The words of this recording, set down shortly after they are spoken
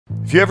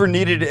If you ever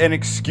needed an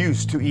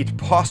excuse to eat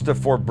pasta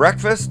for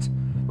breakfast,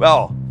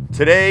 well,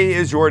 today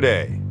is your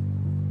day.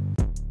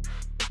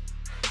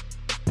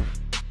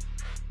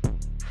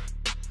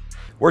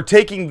 We're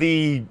taking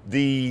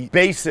the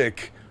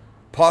basic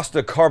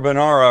pasta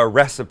carbonara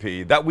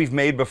recipe that we've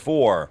made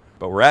before,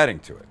 but we're adding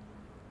to it.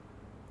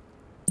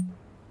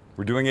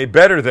 We're doing a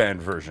better than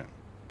version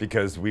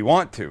because we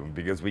want to,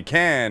 because we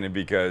can, and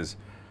because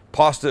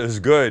pasta is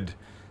good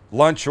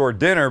lunch or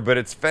dinner, but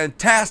it's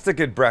fantastic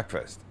at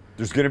breakfast.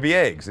 There's going to be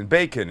eggs and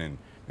bacon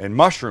and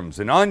mushrooms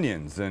and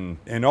onions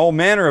and all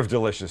manner of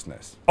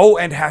deliciousness. Oh,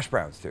 and hash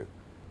browns too.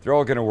 They're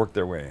all going to work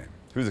their way in.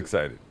 Who's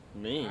excited?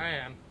 Me. I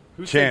am.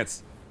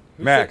 Chance.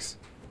 Max.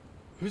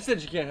 Who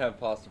said you can't have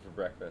pasta for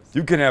breakfast?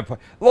 You can have.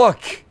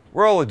 Look,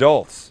 we're all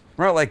adults.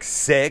 We're not like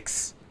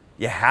 6.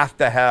 You have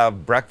to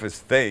have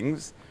breakfast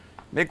things.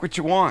 Make what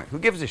you want. Who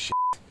gives a shit?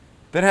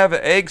 Then have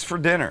eggs for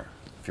dinner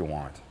if you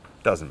want.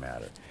 Doesn't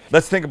matter.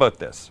 Let's think about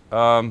this. We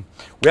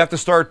have to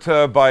start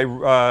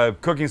by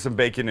cooking some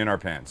bacon in our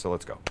pan. So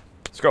let's go.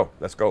 Let's go.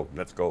 Let's go.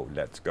 Let's go.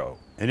 Let's go.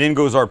 And in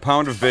goes our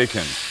pound of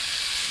bacon.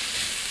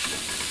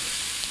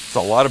 It's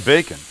a lot of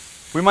bacon.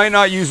 We might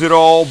not use it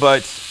all,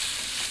 but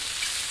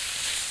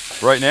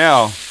right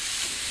now,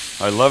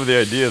 I love the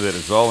idea that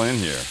it's all in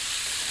here.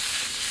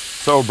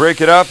 So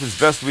break it up as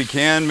best we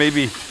can.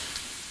 Maybe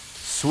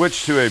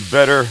switch to a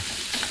better,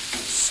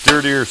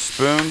 sturdier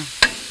spoon.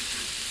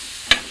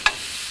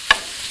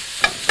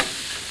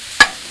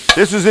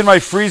 This was in my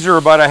freezer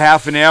about a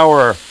half an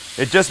hour.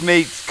 It just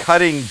makes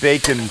cutting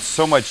bacon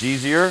so much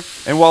easier.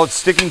 And while it's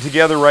sticking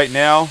together right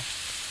now,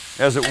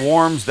 as it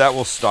warms, that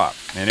will stop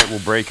and it will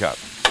break up.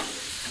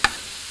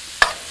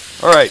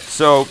 All right,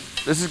 so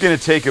this is going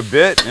to take a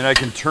bit, and I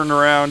can turn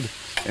around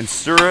and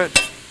stir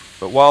it.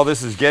 But while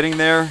this is getting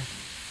there,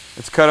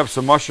 let's cut up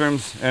some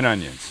mushrooms and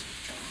onions.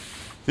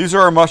 These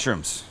are our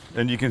mushrooms,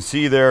 and you can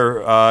see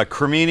they're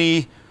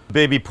Cremini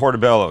baby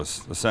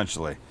portobellos,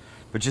 essentially.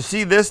 But you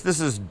see this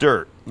is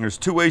dirt. There's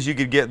 2 ways you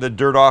could get the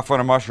dirt off on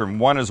a mushroom.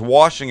 One is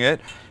washing it,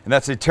 and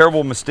that's a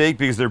terrible mistake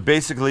because they're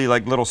basically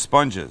like little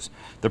sponges.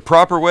 The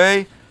proper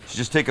way is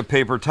just take a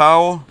paper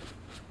towel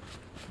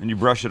and you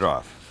brush it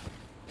off,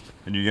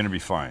 and you're going to be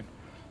fine.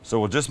 So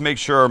we'll just make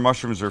sure our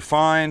mushrooms are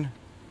fine,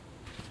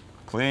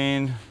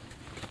 clean,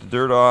 get the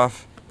dirt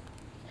off.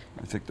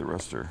 I think the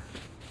rest are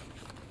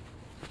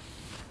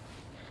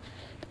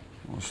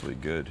mostly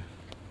good.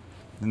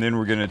 And then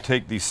we're going to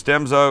take these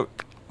stems out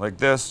like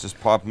this, just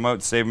pop them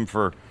out, save them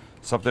for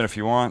something if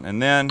you want, and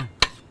then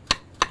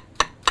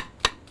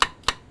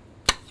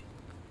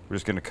we're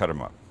just going to cut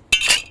them up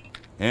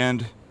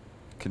and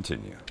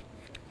continue.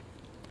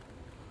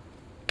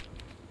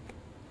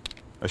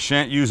 I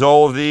shan't use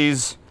all of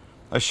these.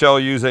 I shall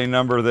use a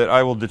number that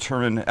I will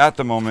determine at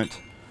the moment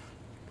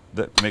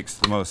that makes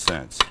the most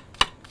sense.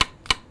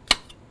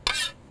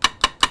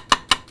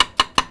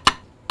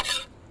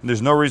 And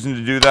there's no reason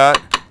to do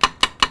that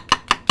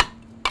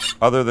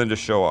other than to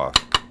show off.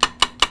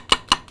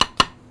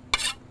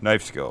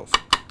 Knife skills.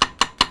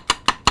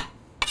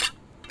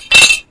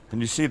 And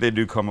you see they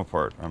do come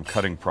apart. I'm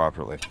cutting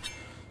properly.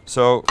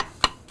 So,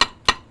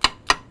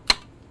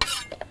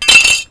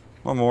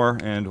 one more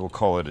and we'll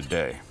call it a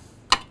day.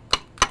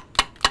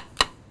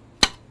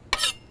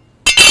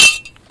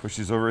 Push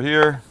these over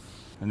here.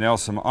 And now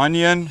some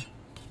onion.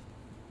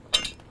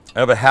 I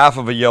have a half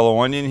of a yellow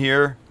onion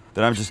here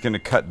that I'm just going to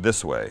cut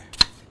this way.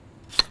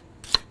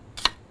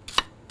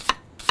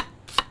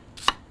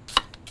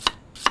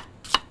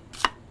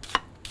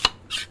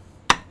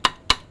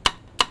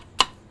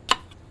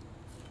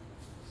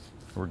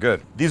 We're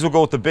good. These will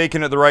go with the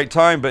bacon at the right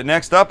time, but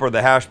next up are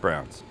the hash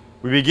browns.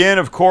 We begin,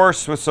 of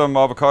course, with some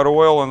avocado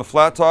oil on the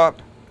flat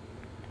top.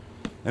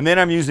 And then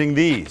I'm using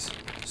these,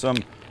 some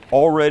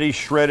already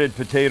shredded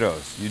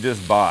potatoes you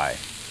just buy.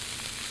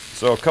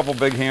 So a couple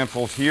big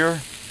handfuls here.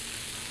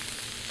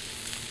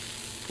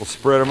 We'll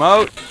spread them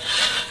out.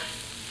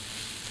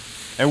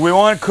 And we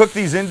want to cook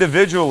these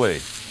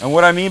individually. And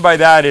what I mean by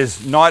that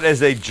is not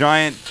as a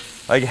giant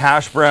like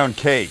hash brown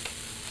cake.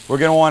 We're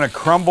going to want to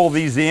crumble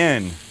these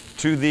in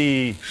to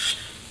the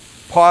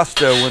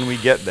pasta when we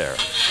get there.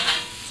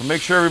 So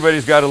make sure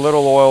everybody's got a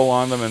little oil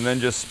on them and then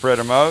just spread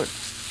them out.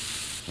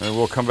 And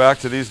we'll come back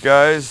to these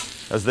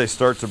guys as they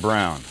start to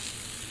brown.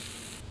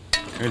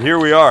 And here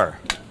we are,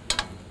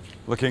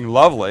 looking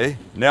lovely.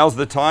 Now's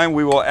the time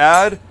we will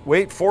add,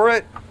 wait for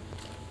it,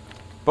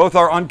 both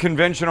our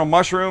unconventional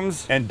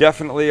mushrooms and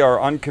definitely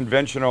our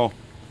unconventional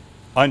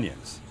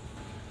onions.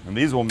 And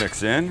these will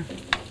mix in.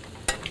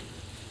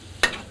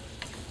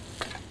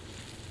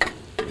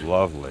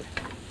 Lovely.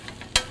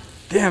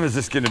 Damn, is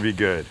this going to be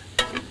good.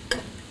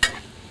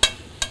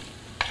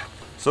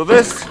 So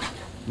this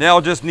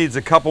now just needs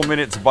a couple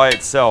minutes by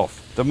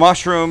itself. The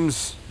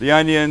mushrooms, the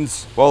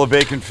onions, while the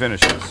bacon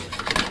finishes.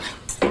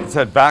 Let's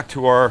head back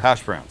to our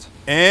hash browns.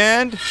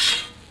 And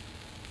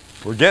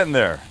we're getting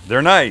there.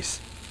 They're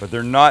nice, but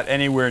they're not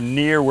anywhere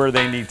near where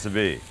they need to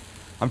be.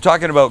 I'm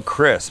talking about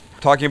crisp,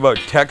 I'm talking about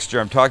texture,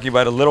 I'm talking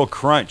about a little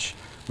crunch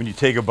when you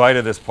take a bite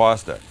of this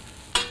pasta.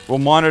 We'll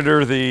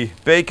monitor the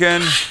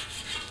bacon,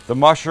 the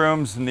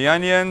mushrooms and the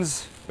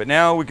onions, but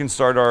now we can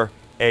start our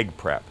egg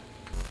prep.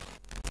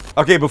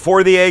 Okay,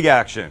 before the egg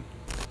action,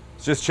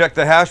 let's just check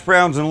the hash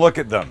browns and look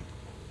at them.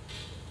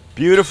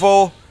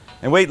 Beautiful.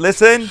 And wait,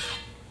 listen.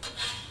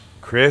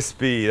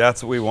 Crispy,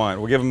 that's what we want.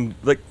 We'll give them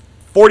like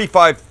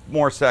 45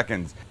 more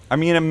seconds. I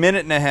mean a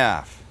minute and a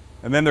half,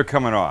 and then they're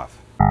coming off.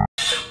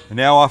 And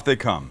now off they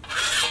come.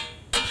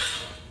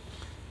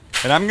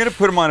 And I'm gonna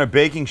put them on a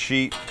baking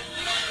sheet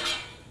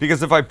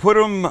because if I put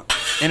them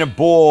in a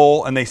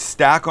bowl and they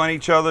stack on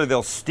each other,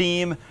 they'll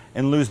steam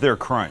and lose their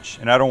crunch,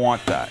 and I don't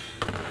want that.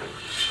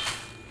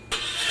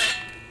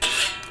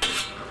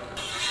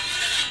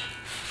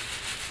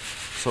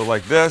 So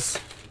like this,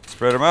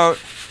 spread them out,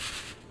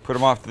 put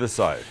them off to the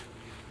side.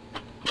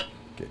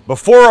 Okay.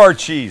 Before our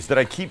cheese that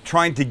I keep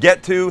trying to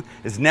get to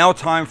is now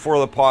time for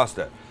the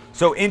pasta.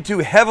 So into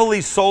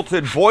heavily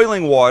salted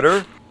boiling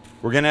water,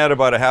 we're gonna add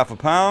about a half a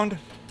pound.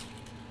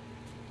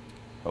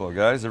 Hello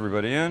guys,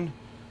 everybody in.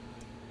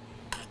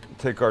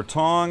 Take our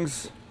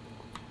tongs,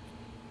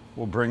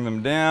 we'll bring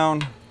them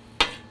down,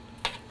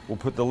 we'll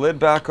put the lid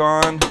back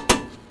on,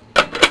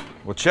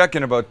 we'll check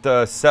in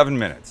about 7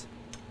 minutes.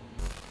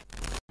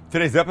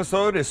 Today's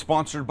episode is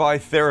sponsored by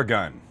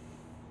Theragun.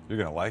 You're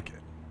gonna like it.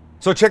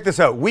 So check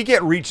this out. We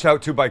get reached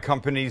out to by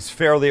companies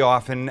fairly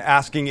often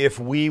asking if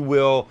we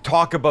will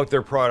talk about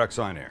their products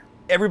on air.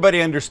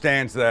 Everybody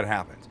understands that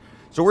happens.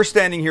 So we're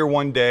standing here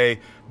one day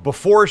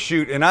before a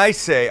shoot and I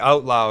say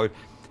out loud,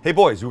 hey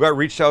boys, we got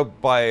reached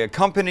out by a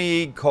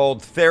company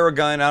called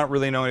Theragun. I don't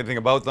really know anything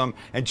about them.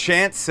 And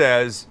Chance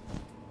says,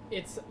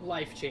 it's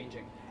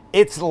life-changing.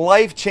 It's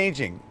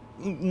life-changing.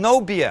 No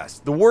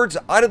BS. The words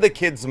out of the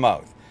kid's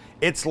mouth.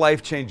 It's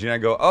life-changing. I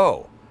go,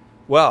 oh,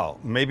 well,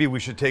 maybe we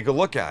should take a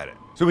look at it.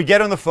 So we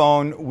get on the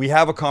phone, we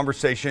have a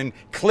conversation.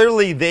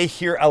 Clearly they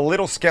hear a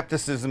little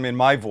skepticism in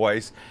my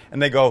voice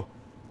and they go,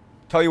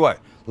 tell you what,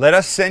 let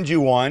us send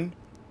you one.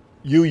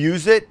 You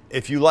use it.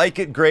 If you like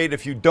it, great.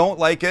 If you don't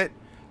like it,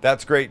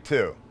 that's great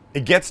too.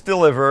 It gets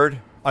delivered.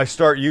 I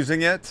start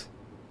using it.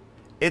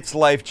 It's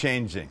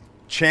life-changing.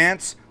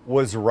 Chance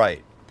was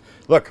right.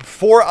 Look,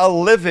 for a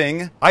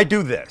living, I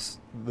do this,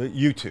 the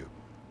YouTube,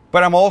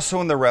 but I'm also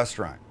in the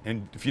restaurant.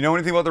 And if you know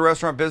anything about the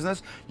restaurant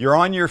business, you're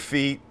on your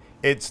feet.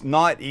 It's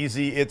not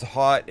easy. It's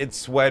hot. It's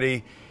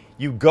sweaty.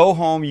 You go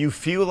home, you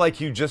feel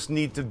like you just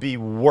need to be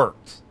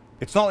worked.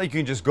 It's not like you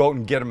can just go out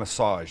and get a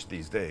massage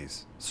these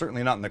days.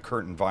 Certainly not in the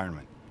current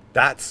environment.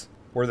 That's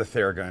where the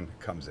Theragun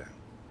comes in.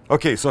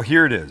 Okay, so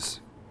here it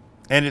is.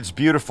 And it's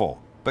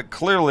beautiful. But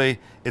clearly,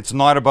 it's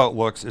not about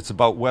looks. It's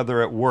about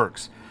whether it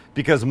works.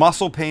 Because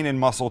muscle pain and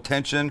muscle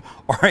tension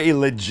are a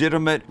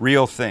legitimate,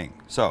 real thing.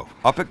 So,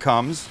 up it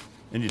comes,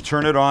 and you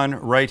turn it on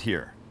right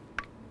here.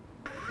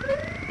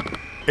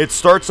 It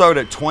starts out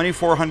at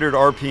 2,400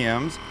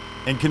 RPMs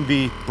and can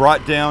be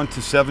brought down to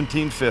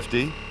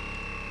 1,750.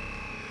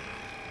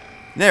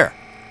 There.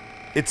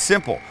 It's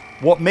simple.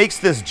 What makes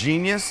this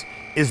genius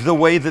is the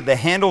way that the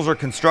handles are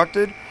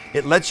constructed.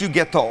 It lets you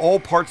get to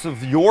all parts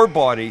of your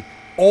body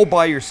all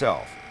by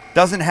yourself.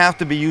 Doesn't have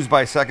to be used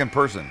by a second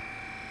person.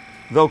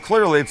 Though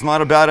clearly it's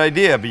not a bad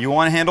idea, but you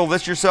want to handle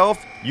this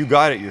yourself? You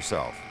got it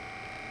yourself.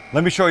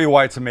 Let me show you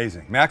why it's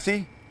amazing.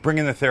 Maxie, bring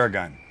in the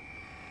Theragun.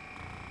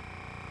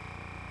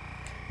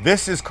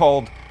 This is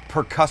called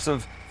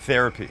percussive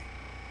therapy.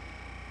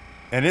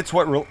 And it's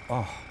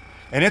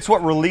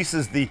what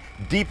releases the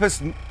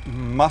deepest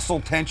muscle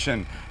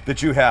tension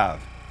that you have.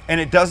 And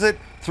it does it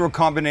through a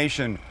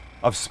combination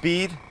of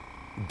speed,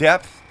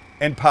 depth,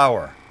 and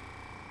power.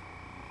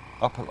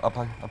 Up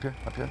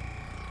here.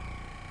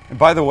 And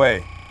by the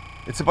way,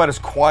 it's about as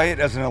quiet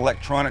as an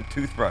electronic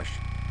toothbrush.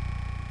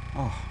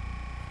 Oh,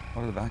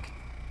 over the back.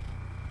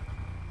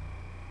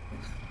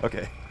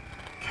 Okay.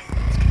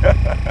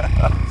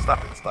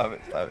 Stop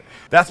it.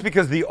 That's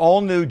because the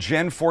all-new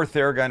Gen 4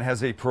 Theragun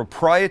has a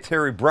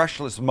proprietary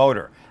brushless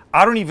motor.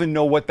 I don't even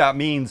know what that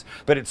means,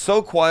 but it's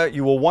so quiet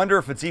you will wonder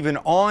if it's even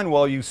on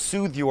while you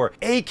soothe your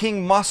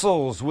aching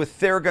muscles with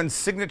Theragun's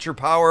signature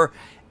power,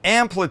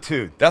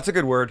 amplitude, that's a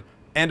good word,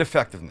 and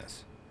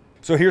effectiveness.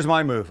 So here's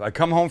my move. I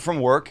come home from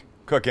work,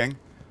 cooking,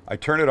 I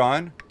turn it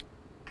on,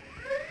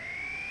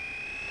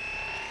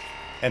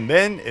 and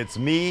then it's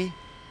me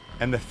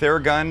and the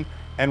Theragun,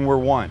 and we're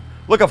one.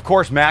 Look, of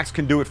course, Max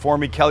can do it for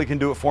me, Kelly can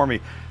do it for me,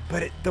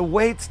 but the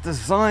way it's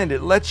designed,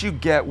 it lets you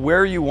get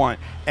where you want.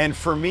 And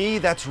for me,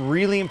 that's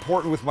really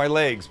important with my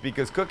legs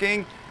because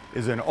cooking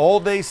is an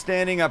all-day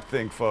standing up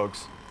thing,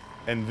 folks.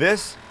 And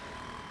this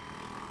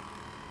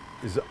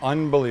is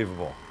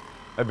unbelievable.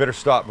 I better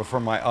stop before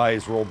my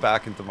eyes roll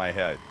back into my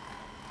head.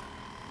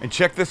 And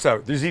check this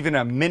out. There's even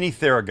a mini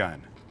Theragun.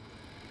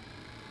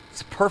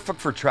 It's perfect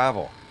for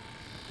travel.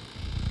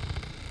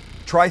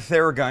 Try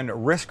Theragun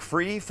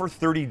risk-free for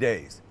 30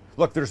 days.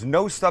 Look, there's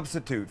no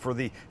substitute for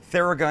the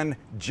Theragun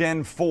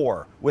Gen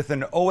 4 with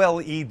an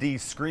OLED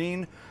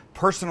screen,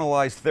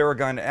 personalized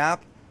Theragun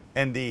app,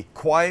 and the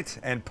quiet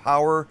and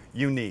power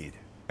you need.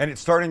 And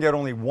it's starting at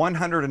only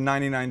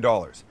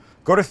 $199.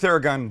 Go to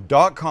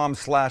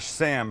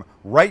Theragun.com/Sam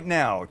right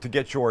now to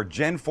get your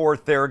Gen 4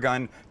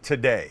 Theragun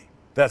today.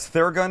 That's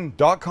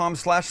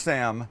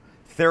Theragun.com/Sam,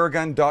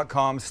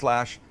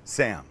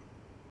 Theragun.com/Sam.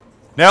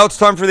 Now it's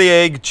time for the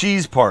egg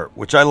cheese part,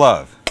 which I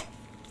love.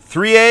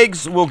 3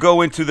 eggs will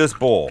go into this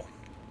bowl.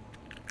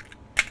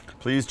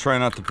 Please try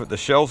not to put the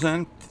shells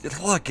in.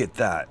 Look at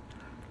that.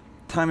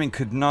 Timing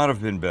could not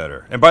have been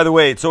better. And by the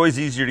way, it's always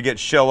easier to get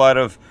shell out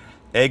of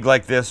egg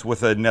like this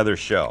with another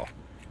shell.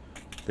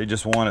 They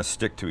just want to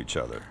stick to each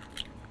other.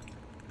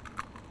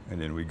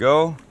 And in we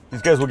go.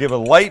 These guys will give a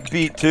light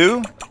beat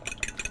too.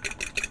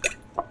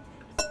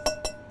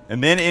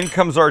 And then in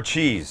comes our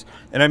cheese.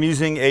 And I'm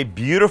using a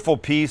beautiful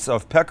piece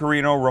of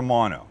Pecorino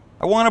Romano.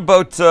 I want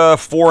about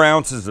 4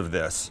 ounces of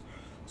this.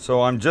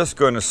 So I'm just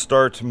going to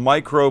start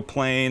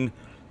microplane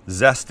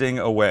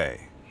zesting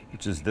away,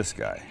 which is this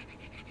guy,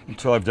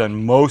 until I've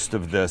done most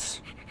of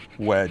this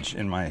wedge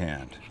in my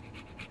hand.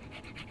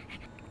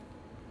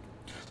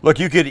 Look,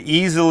 you could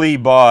easily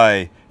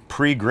buy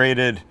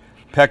pre-grated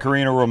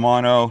Pecorino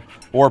Romano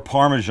or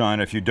Parmesan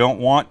if you don't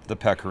want the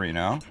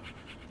Pecorino.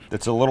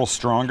 That's a little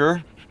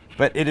stronger,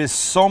 but it is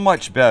so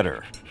much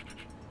better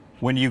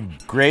when you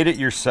grate it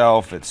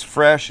yourself. It's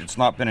fresh, it's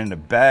not been in a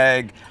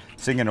bag,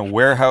 sitting in a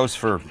warehouse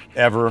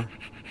forever.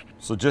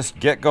 So just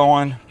get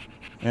going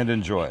and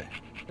enjoy.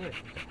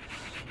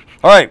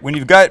 All right, when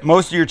you've got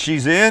most of your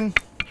cheese in,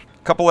 a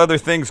couple other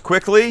things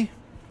quickly.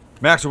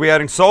 Max, are we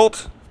adding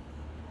salt?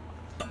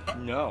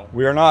 No.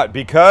 We are not,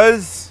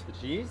 because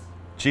The cheese?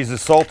 cheese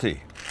is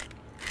salty.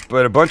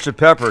 But a bunch of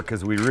pepper,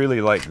 because we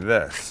really like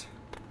this.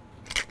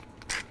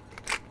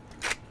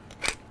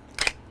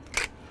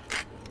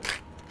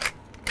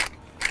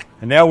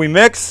 And now we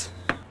mix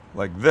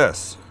like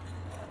this.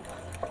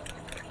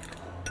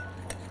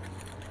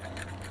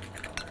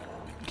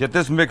 Get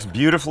this mixed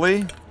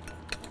beautifully.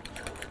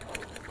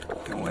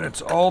 And when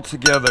it's all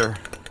together,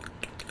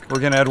 we're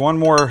gonna add one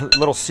more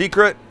little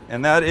secret,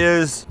 and that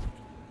is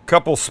a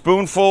couple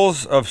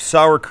spoonfuls of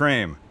sour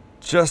cream,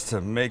 just to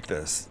make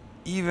this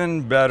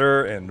even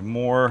better and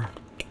more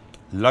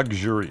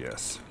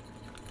luxurious.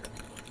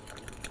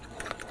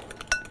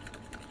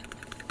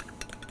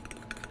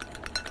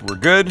 We're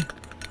good.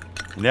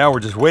 Now we're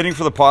just waiting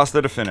for the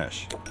pasta to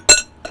finish.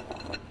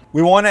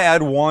 We want to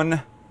add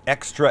 1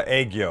 extra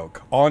egg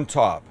yolk on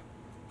top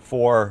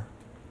for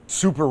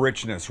super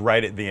richness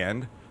right at the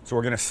end. So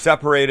we're going to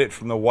separate it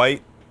from the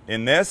white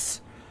in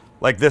this,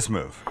 like this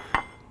move.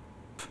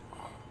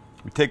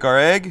 We take our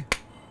egg,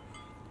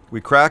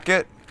 we crack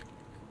it,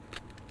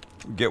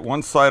 we get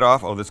one side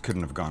off. Oh, this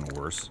couldn't have gone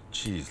worse.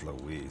 Jeez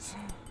Louise.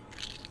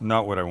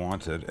 Not what I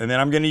wanted. And then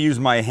I'm going to use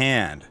my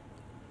hand.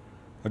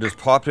 I just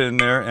popped it in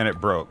there and it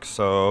broke.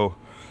 So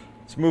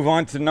let's move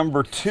on to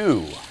number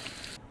 2.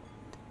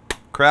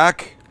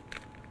 Crack,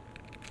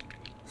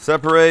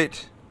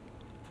 separate,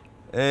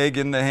 egg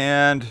in the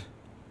hand.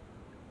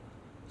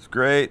 It's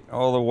great.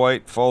 All the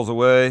white falls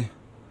away.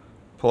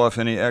 Pull off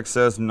any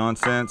excess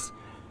nonsense.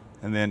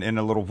 And then in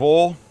a little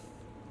bowl,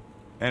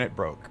 and it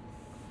broke.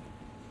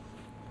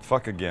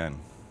 Fuck again.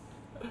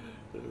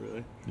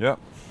 Really? Yep.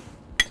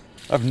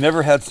 I've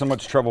never had so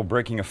much trouble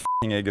breaking a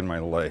f***ing egg in my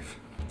life.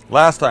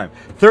 Last time.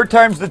 3rd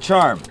time's the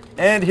charm.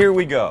 And here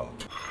we go.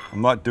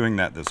 I'm not doing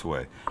that this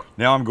way.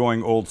 Now I'm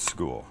going old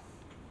school.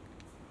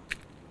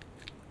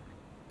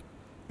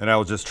 And I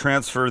will just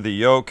transfer the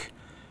yolk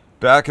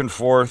back and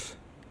forth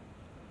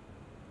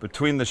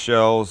between the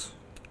shells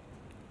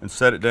and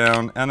set it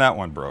down, and that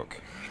one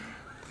broke.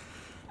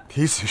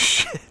 Piece of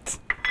shit.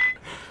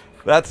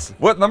 That's,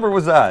 what number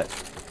was that?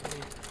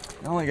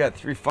 I only got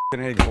 3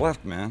 fucking eggs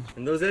left, man.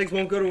 And those eggs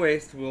won't go to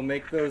waste. We'll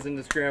make those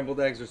into scrambled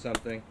eggs or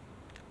something.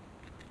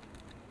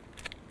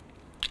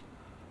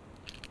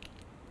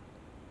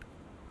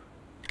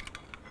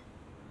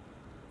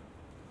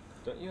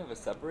 Don't you have a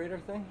separator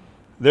thing?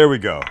 There we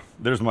go.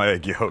 There's my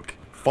egg yolk.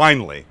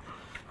 Finally.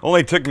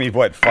 Only took me,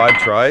 what, 5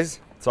 tries?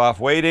 It's off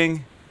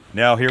waiting.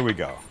 Now here we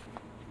go.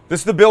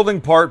 This is the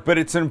building part, but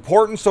it's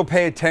important, so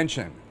pay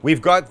attention.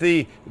 We've got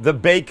the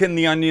bacon,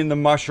 the onion, the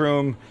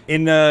mushroom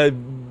in a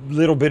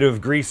little bit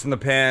of grease in the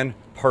pan.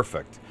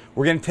 Perfect.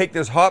 We're gonna take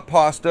this hot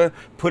pasta,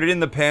 put it in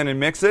the pan and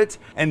mix it,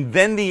 and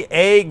then the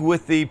egg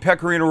with the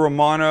Pecorino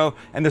Romano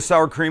and the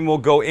sour cream will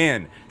go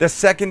in. The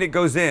second it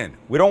goes in,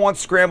 we don't want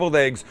scrambled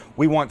eggs,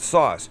 we want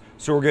sauce.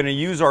 So we're gonna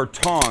use our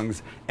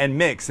tongs and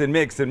mix and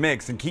mix and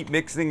mix and keep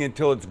mixing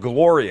until it's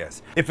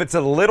glorious. If it's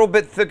a little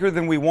bit thicker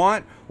than we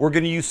want, we're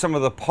gonna use some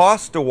of the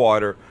pasta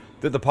water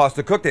that the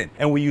pasta cooked in.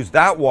 And we use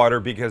that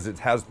water because it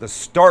has the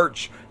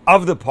starch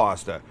of the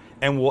pasta,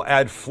 and we'll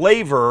add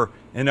flavor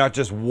and not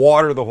just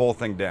water the whole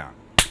thing down.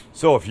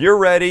 So if you're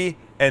ready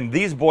and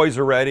these boys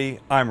are ready,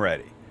 I'm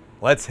ready.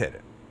 Let's hit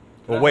it.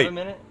 Can I Well, wait, have a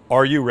minute?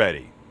 are you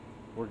ready?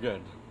 We're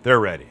good. They're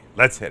ready.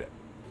 Let's hit it.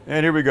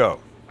 And here we go.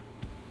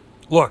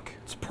 Look,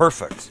 it's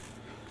perfect.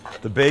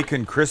 The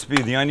bacon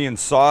crispy, the onion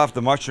soft,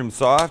 the mushroom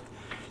soft.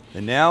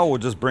 And now we'll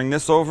just bring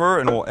this over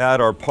and we'll add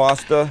our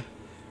pasta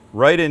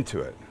right into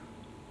it.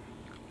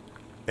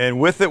 And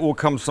with it will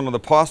come some of the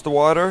pasta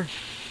water,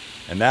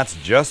 and that's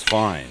just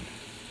fine.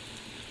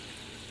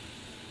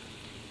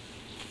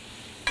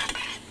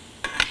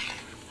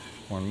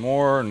 One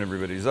more and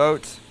everybody's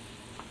out.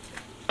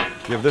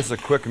 Give this a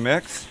quick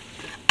mix.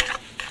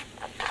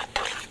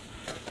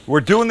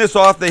 We're doing this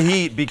off the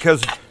heat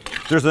because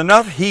there's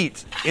enough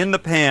heat in the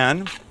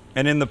pan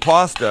and in the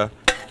pasta.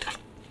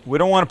 We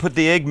don't want to put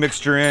the egg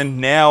mixture in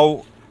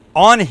now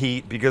on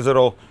heat because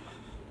it'll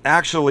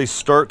actually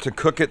start to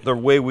cook it the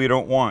way we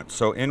don't want.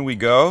 So in we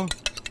go.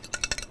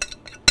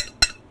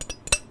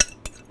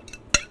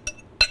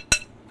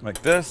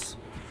 Like this.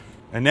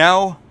 And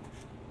now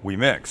we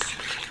mix.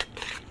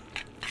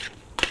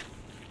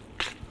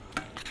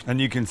 And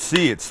you can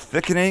see it's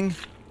thickening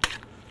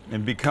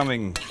and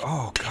becoming,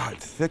 oh God,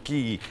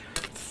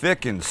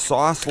 thick and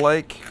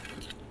sauce-like.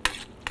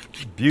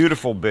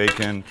 Beautiful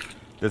bacon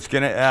that's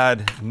gonna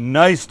add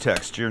nice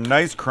texture,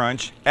 nice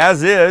crunch,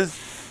 as is,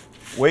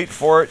 wait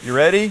for it, you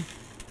ready?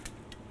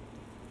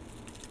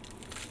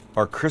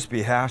 Our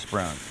crispy hash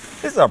browns.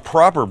 This is a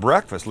proper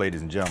breakfast,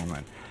 ladies and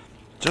gentlemen.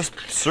 Just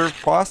served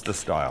pasta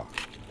style.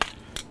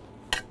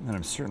 And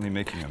I'm certainly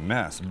making a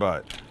mess,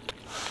 but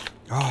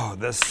oh,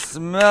 the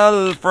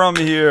smell from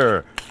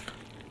here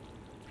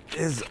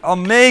is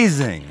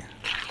amazing.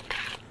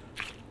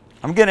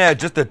 I'm gonna add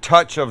just a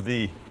touch of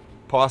the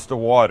pasta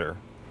water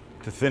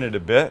to thin it a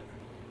bit.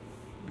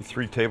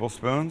 3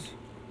 tablespoons.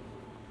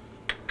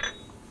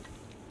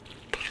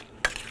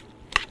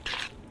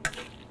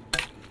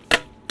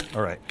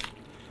 All right.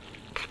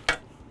 A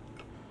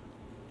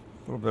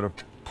little bit of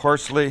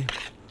parsley.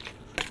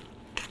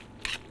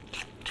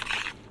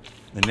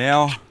 And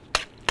now,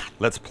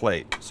 let's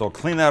plate. So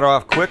clean that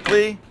off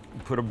quickly.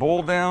 Put a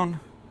bowl down.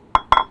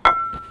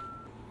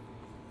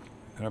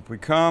 And up we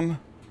come.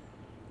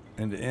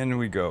 And in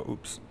we go.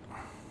 Oops.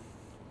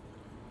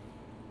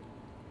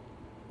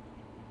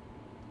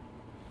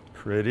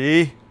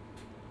 Pretty.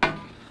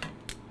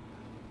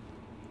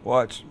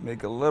 Watch,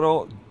 make a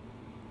little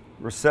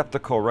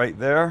receptacle right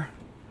there.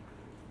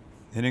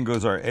 And in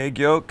goes our egg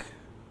yolk.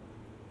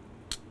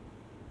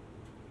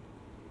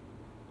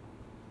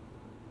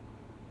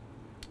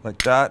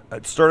 Like that.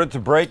 It started to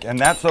break, and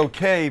that's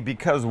okay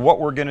because what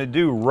we're gonna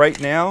do right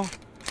now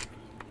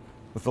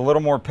with a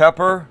little more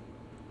pepper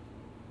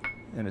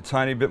and a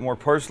tiny bit more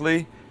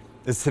parsley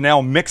is to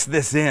now mix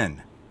this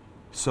in.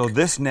 So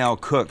this now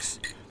cooks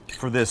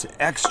for this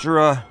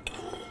extra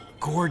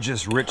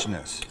gorgeous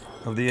richness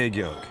of the egg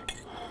yolk.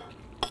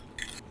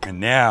 And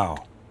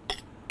now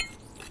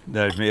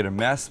that I've made a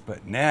mess,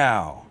 but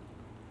now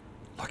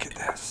look at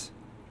this.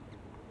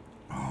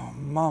 Oh,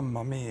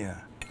 mamma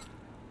mia.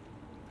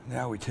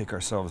 Now we take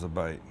ourselves a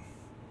bite.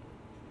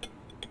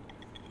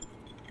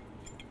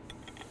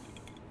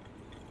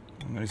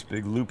 A nice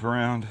big loop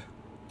around.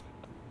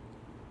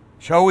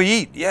 Shall we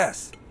eat?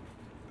 Yes.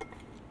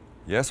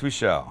 Yes, we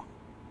shall.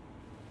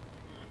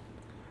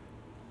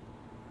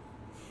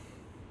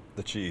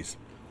 The cheese.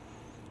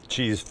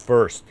 Cheese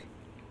first,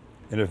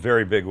 in a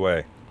very big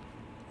way.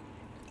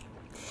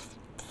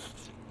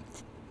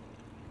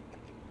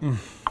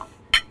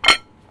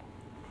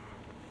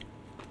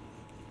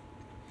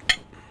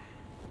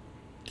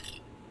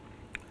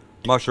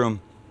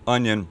 Mushroom,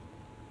 onion,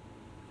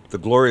 the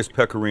glorious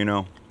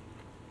pecorino.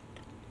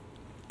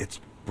 It's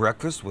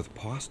breakfast with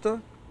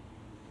pasta?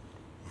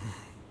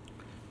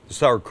 The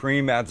sour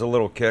cream adds a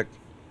little kick.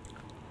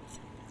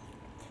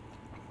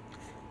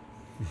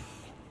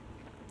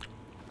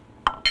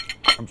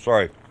 I'm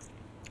sorry.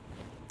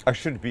 I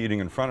shouldn't be eating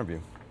in front of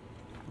you,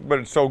 but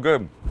it's so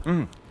good.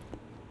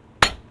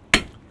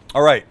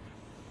 All right.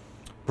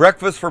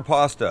 Breakfast for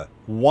pasta,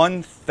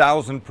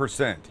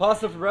 1,000%.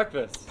 Pasta for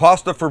breakfast.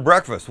 Pasta for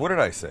breakfast. What did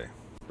I say?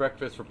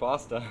 Breakfast for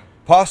pasta.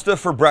 Pasta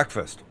for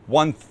breakfast.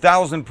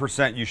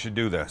 1,000% you should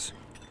do this.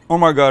 Oh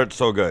my God, it's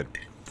so good.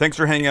 Thanks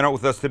for hanging out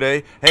with us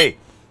today. Hey,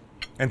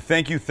 and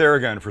thank you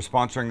Theragun for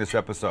sponsoring this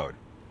episode.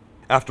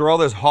 After all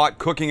this hot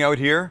cooking out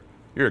here,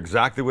 you're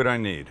exactly what I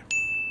need.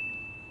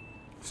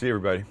 See you,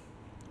 everybody.